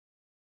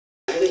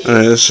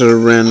Alright, this is a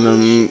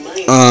random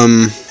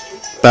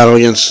battle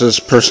against this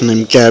person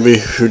named Gabby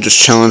who just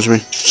challenged me.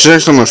 She's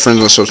actually on my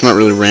friends list, so it's not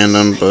really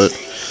random, but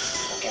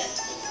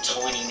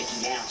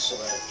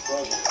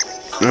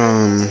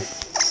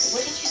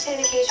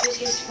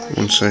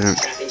one second.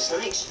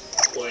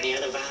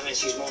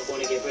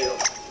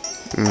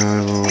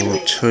 I will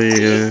tell you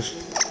guys.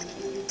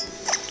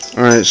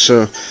 Alright,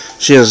 so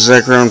she has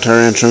Zekrom,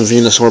 Tyrantrum,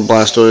 Venusaur,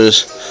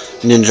 Blastoise,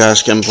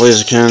 Ninjask, and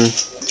Blaziken,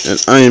 and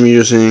I am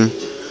using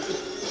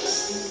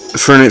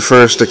Fernet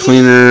first, the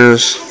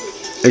Cleaners,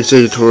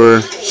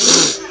 Executor,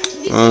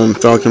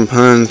 Falcon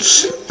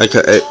Punch,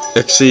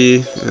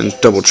 Xe, and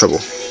Double Trouble.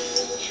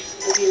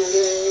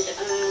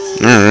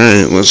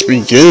 Alright, let's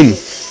begin.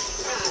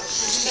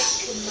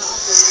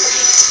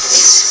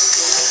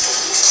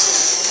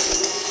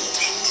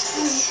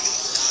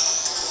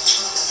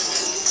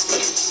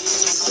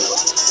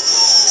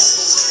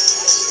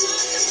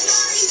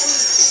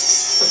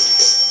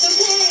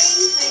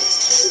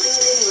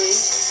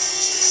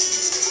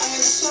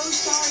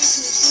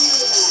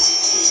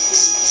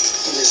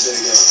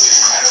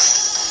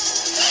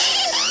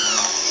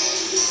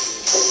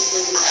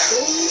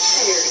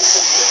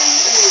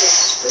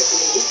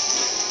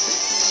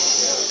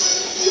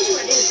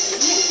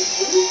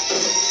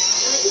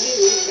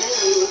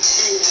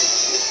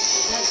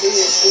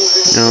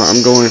 Now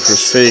I'm going for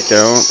Fake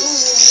Out,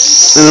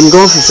 and I'm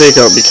going for Fake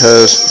Out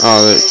because,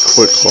 oh, that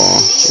Quick Claw,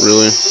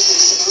 really?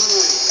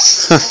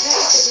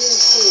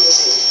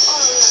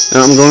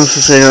 Now I'm going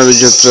for Fake Out to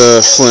get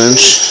the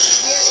flinch,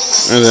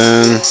 and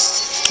then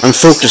I'm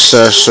Focus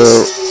Sash, so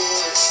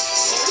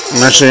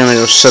I'm actually going to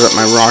go set up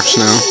my rocks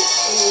now.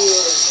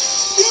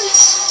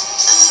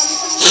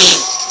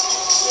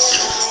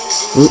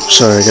 Oops,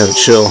 sorry, I gotta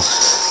chill.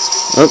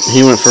 Oh,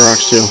 he went for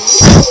rocks too.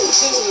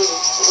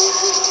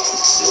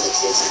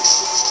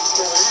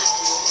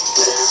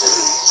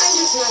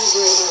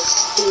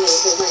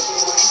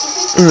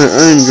 Alright,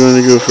 I'm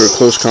going to go for a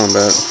close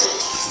combat.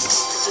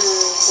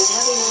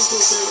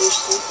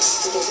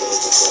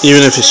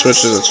 Even if he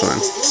switches, that's fine.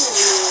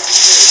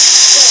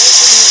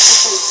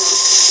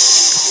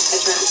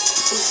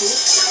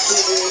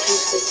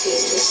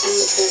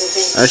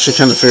 I actually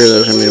kind of figured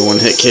that was going to be a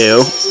one-hit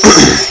KO.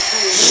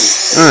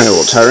 Alright,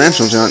 well,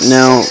 Tyrantrum's out.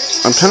 Now,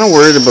 I'm kind of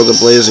worried about the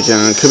Blaziken.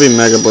 It could be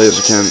Mega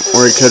Blaziken,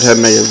 or it could have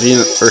Mega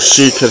Venus, or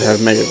she could have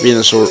Mega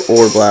Venusaur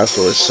or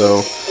Blastoise, so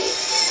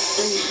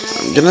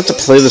I'm gonna have to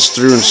play this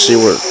through and see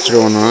what's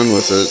going on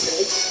with it.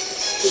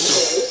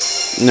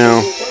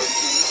 Now,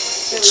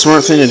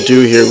 smart thing to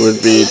do here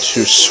would be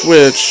to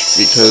switch,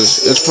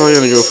 because it's probably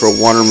gonna go for a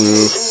water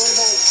move,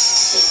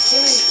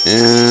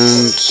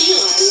 and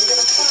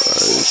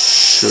I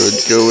should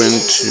go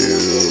into,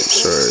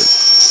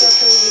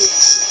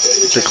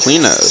 to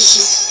clean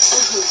us.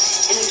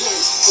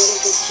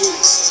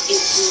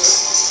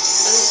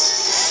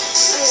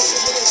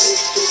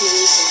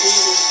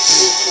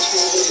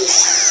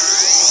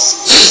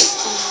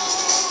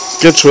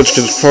 Good switch,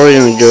 because it's probably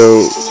going to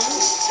go...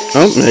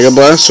 Oh, Mega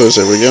Blastoise,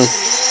 there we go.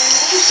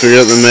 Figured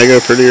out the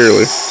Mega pretty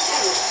early.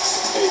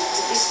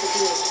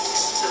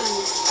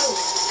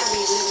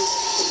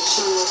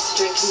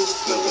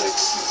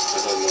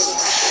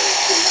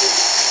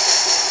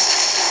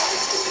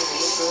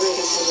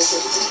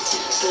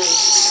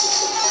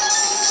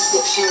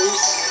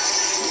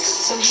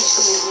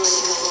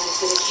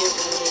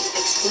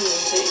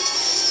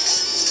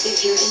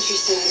 If you're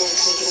interested, I'd like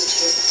to make it up to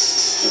you.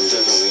 I'm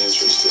definitely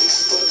interested,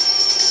 but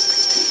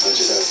I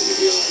just have to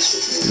be honest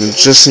with you. And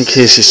just in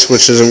case he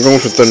switches, I'm going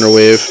for Thunder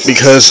Wave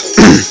because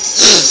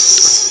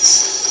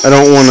I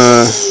didn't want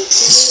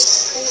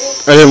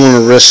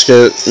to risk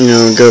it, you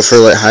know, go for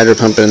like Hydro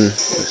Pump and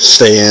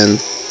stay in.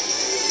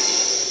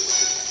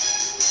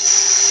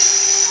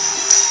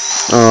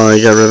 Oh,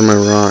 I got rid of my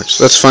rocks.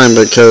 That's fine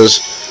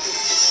because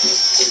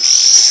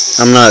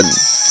I'm not,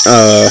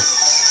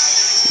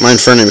 my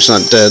Infernape's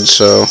not dead,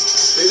 so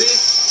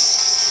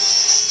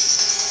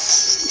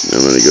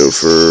I'm going to go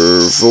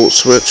for Volt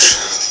Switch.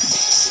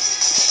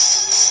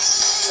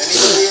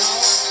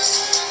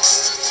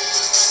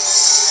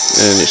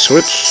 And he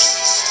switched.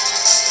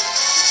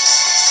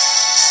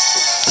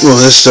 Well,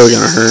 this is still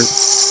going to hurt.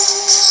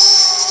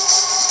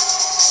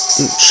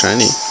 Ooh,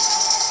 shiny.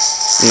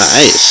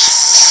 Nice.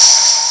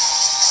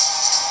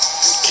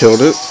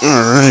 Killed it.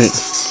 Alright.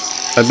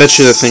 I bet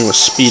you that thing was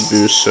Speed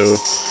Boost, so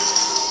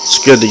it's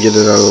good to get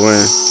it out of the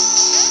way.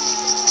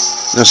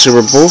 Now, see,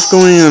 we're both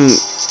going in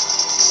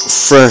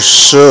fresh,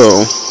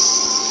 so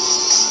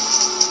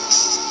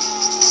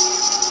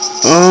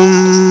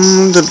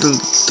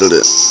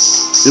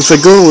if I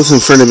go with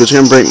Infernape, it's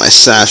gonna break my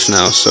sash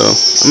now, so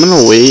I'm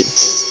gonna wait.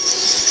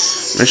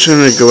 I'm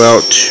actually gonna go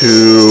out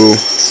to,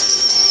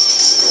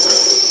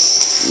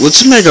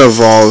 let's Mega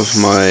Evolve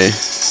my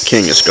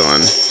Kangaskhan,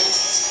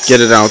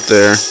 get it out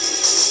there,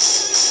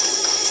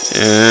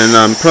 and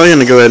I'm probably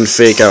gonna go ahead and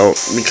Fake Out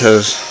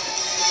because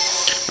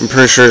I'm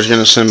pretty sure it's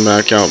gonna send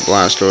back out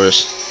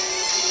Blastoise.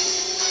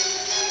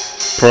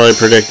 Probably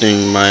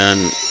predicting my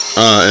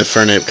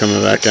Infernape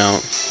coming back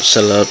out.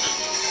 Set it up.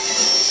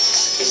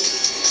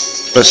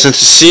 But since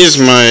he sees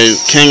my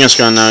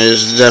Kangaskhan now,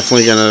 he's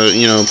definitely gonna,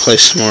 you know, play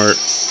smart.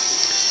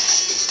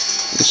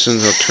 He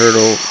sends a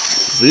turtle.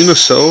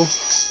 Venusaur.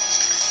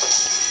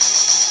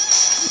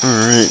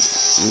 Alright,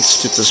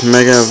 let's get this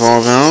Mega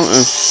Evolve out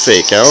and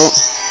Fake out.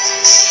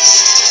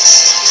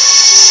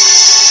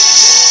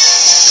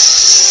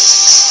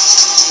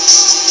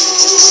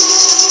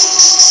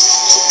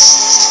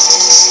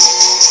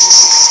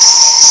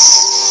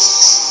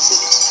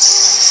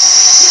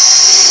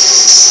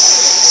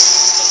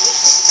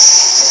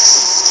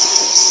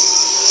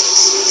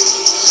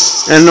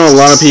 I know a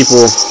lot of people,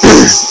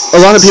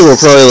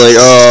 are probably like,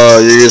 oh,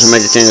 you're using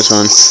Mega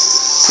Kangaskhan.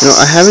 You know,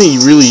 I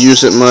haven't really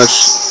used it much,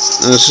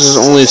 and this is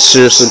only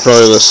seriously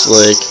probably this,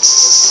 like,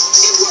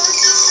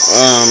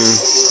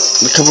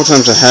 the couple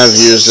times I have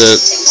used it,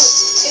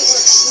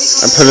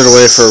 I put it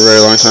away for a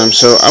very long time,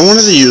 so I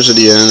wanted to use it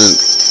again,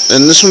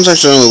 and this one's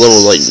actually only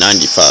level, like,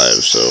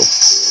 95, so,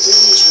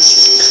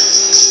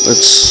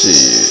 let's see,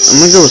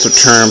 I'm gonna go with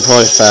Return,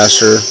 probably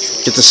faster,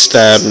 get the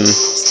stab and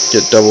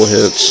get double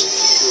hits.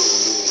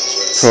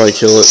 Probably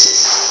kill it.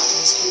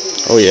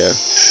 Oh yeah,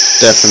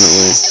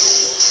 definitely.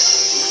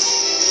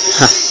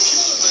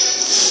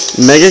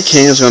 Mega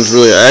Kangaskhan's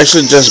really. I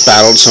actually just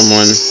battled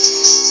someone.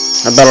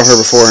 I battled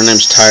her before. Her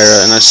name's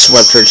Tyra, and I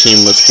swept her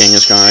team with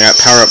Kangaskhan. I got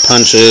power up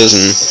punches,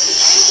 and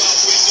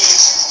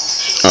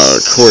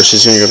of course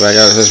he's gonna go back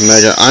out his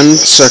Mega. I'm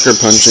sucker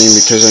punching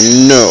because I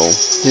know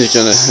he's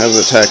gonna have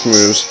the attack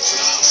moves.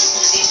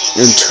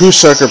 And 2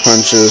 sucker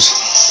punches.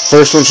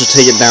 First one should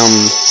take it down.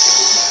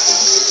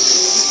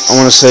 I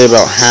want to say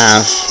about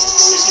half.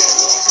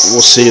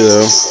 We'll see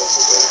though.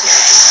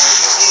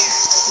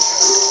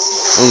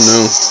 Oh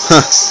no.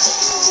 Huh.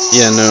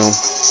 Yeah, no.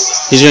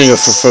 He's gonna go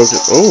for focus.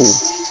 Oh.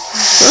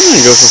 I'm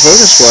gonna go for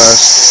Focus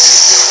Blast.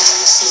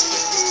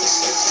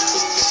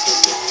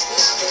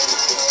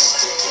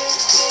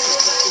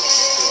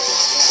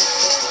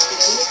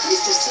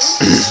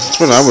 That's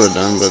what I would have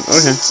done, but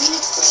okay.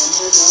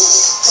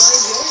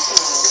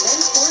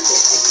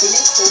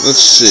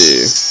 Let's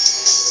see.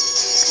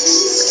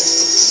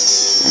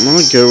 I'm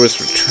gonna go with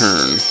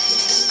Return.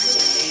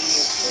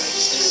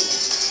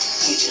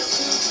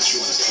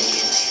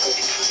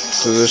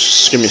 So this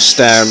is gonna be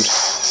stabbed,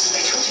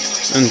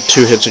 and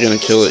 2 hits are gonna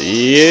kill it.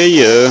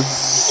 Yeah.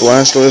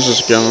 Blastoise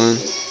is gone.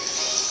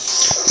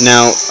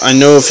 Now I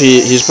know if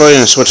he's probably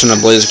gonna switch into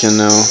Blaziken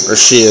now, or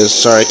she is.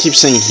 Sorry, I keep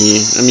saying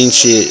he. I mean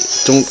she.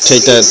 Don't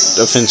take that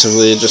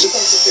offensively.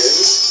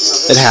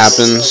 It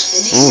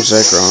happens. Oh,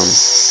 Zekrom.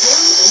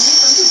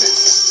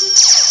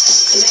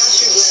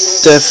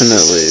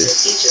 Definitely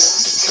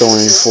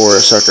going for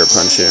a sucker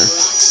punch here.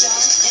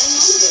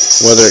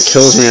 Whether it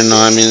kills me or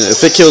not, I mean,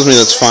 if it kills me,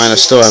 that's fine. I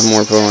still have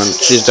more Pokemon.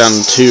 She's down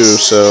to 2,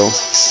 so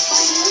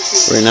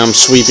right now I'm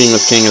sweeping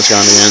with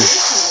Kangaskhan again.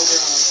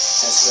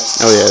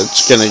 Oh yeah,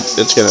 it's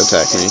gonna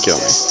attack me and kill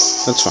me.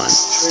 That's fine.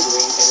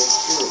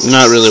 I'm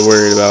not really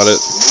worried about it.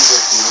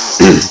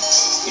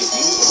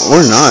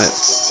 Or not.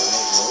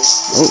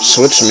 Oh,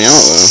 switched me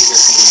out though.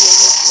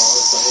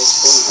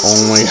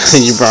 Oh my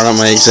god, you brought out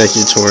my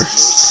Executor.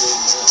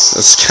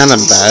 That's kind of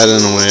bad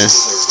in a way.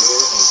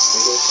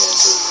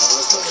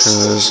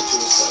 Because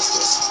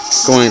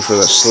going for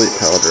the sleep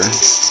powder.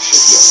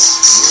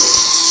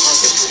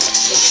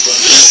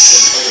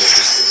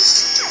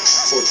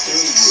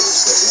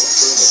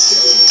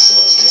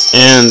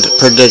 And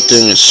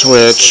predicting a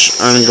switch,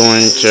 I'm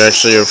going to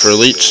actually go for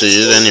Leech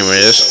Seed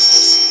anyways.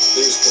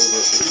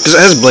 Because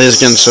it has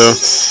Blaziken, so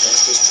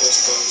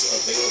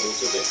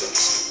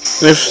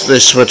if they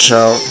switch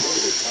out,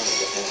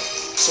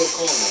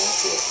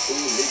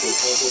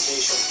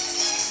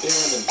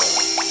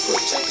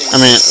 I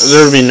mean,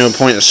 there would be no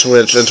point to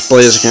switch. It's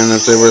Blaziken.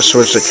 If they were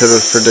switched, it could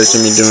have predicted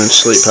me doing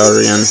Sleep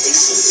Powder again.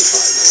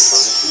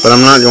 But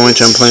I'm not going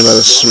to. I'm playing by the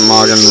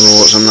Smoggin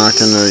rules. I'm not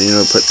going to, you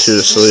know, put 2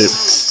 to sleep.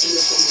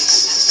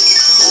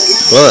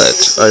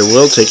 But I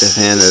will take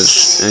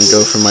advantage and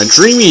go for my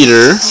Dream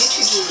Eater.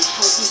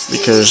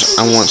 Because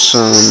I want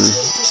some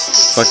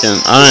fucking...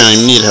 I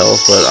don't even need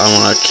health, but I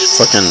want to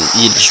fucking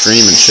eat this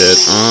dream and shit.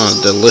 Oh,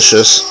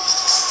 delicious.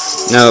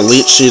 Now that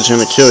Leech Seed's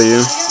going to kill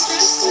you.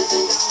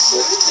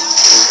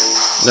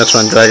 That's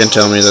when Dragon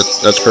tell me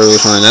that's perfectly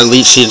fine. That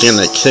Leech Seed's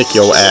gonna kick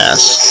your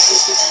ass.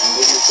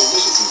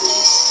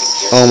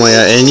 Oh my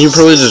god, and you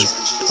probably just...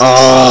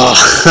 Oh,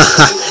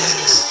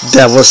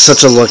 that was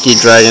such a lucky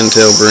Dragon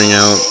Tail bring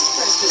out.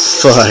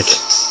 Fuck.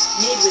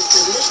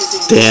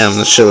 Damn,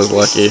 this shit was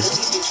lucky.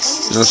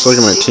 Let's look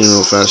at my team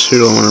real fast.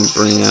 Who do I want to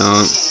bring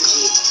out?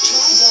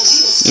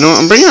 You know what,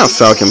 I'm bringing out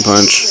Falcon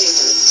Punch.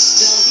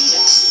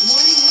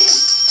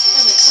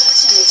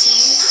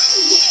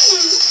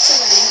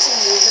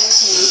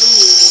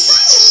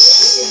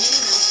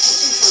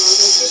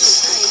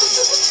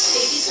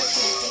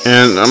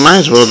 And I might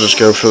as well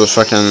just go for the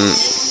fucking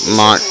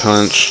Mach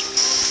Punch.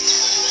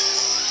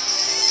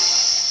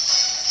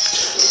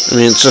 I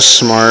mean, it's just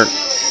smart.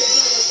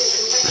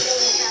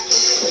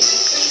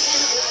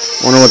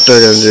 Wonder what they're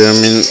gonna do. I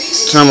mean,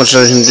 it's not much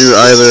I can do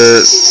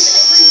either.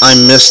 I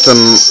missed the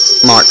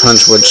Mach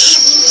Punch, which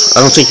I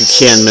don't think you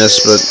can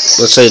miss, but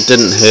let's say it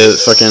didn't hit.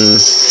 Fucking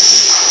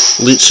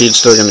Leech Seed's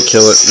still gonna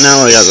kill it.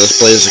 Now I got this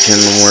Blaziken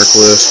to work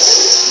with.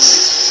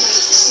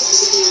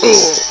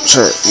 Oh,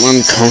 sorry, I'm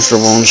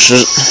uncomfortable and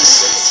shit.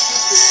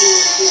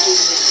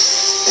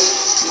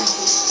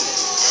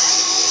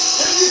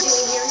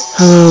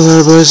 Hello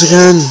there,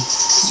 Blaziken.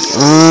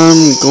 I'm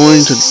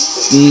going to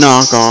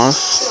knock off,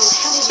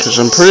 because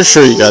I'm pretty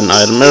sure you got an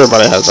item.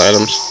 Everybody has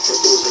items.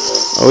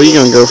 Oh, you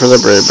gonna go for the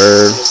Brave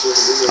Bird.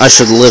 I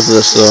should live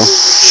this, though.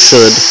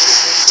 Should.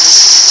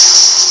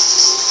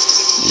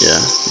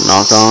 Yeah,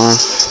 knock off.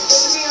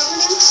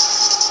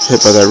 Hit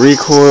by that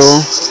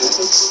recoil.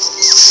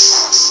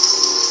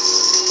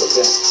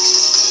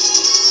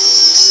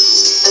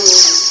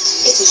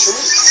 It's a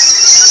shrimp.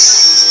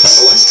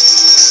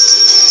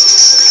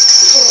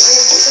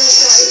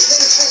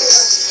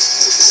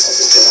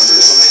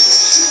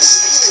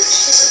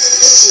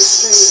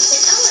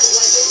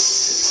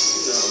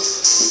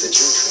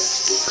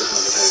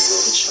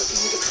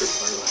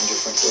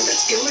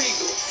 That's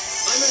illegal.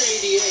 I'm an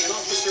ADA, an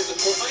officer of the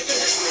court. I can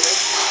have more.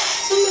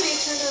 Somebody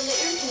turned on the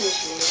air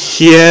conditioner.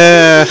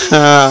 Yeah.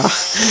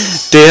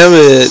 Damn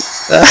it.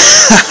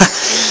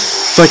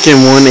 Fucking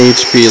 1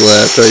 HP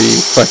left. Are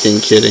you fucking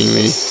kidding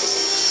me?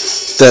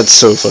 That's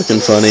so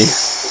fucking funny.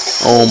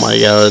 Oh my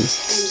god. I'm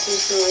so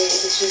sorry.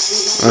 It's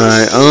just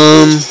Alright,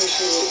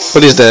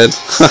 but he's dead.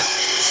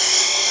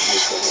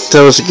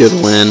 That was a good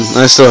win.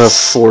 I still have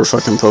 4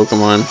 fucking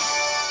Pokemon.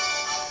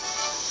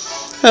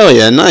 Hell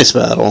yeah, nice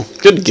battle.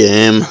 Good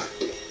game.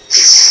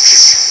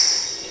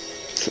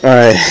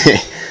 Alright.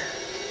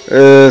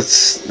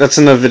 That's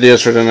enough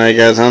videos for tonight,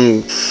 guys.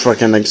 I'm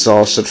fucking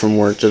exhausted from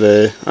work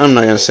today. I'm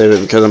not gonna save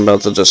it because I'm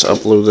about to just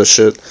upload this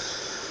shit.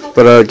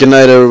 But good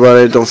night,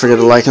 everybody. Don't forget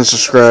to like and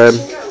subscribe.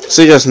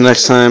 See you guys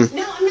next time.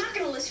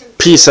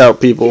 Peace out,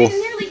 people.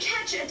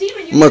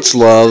 Much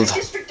love.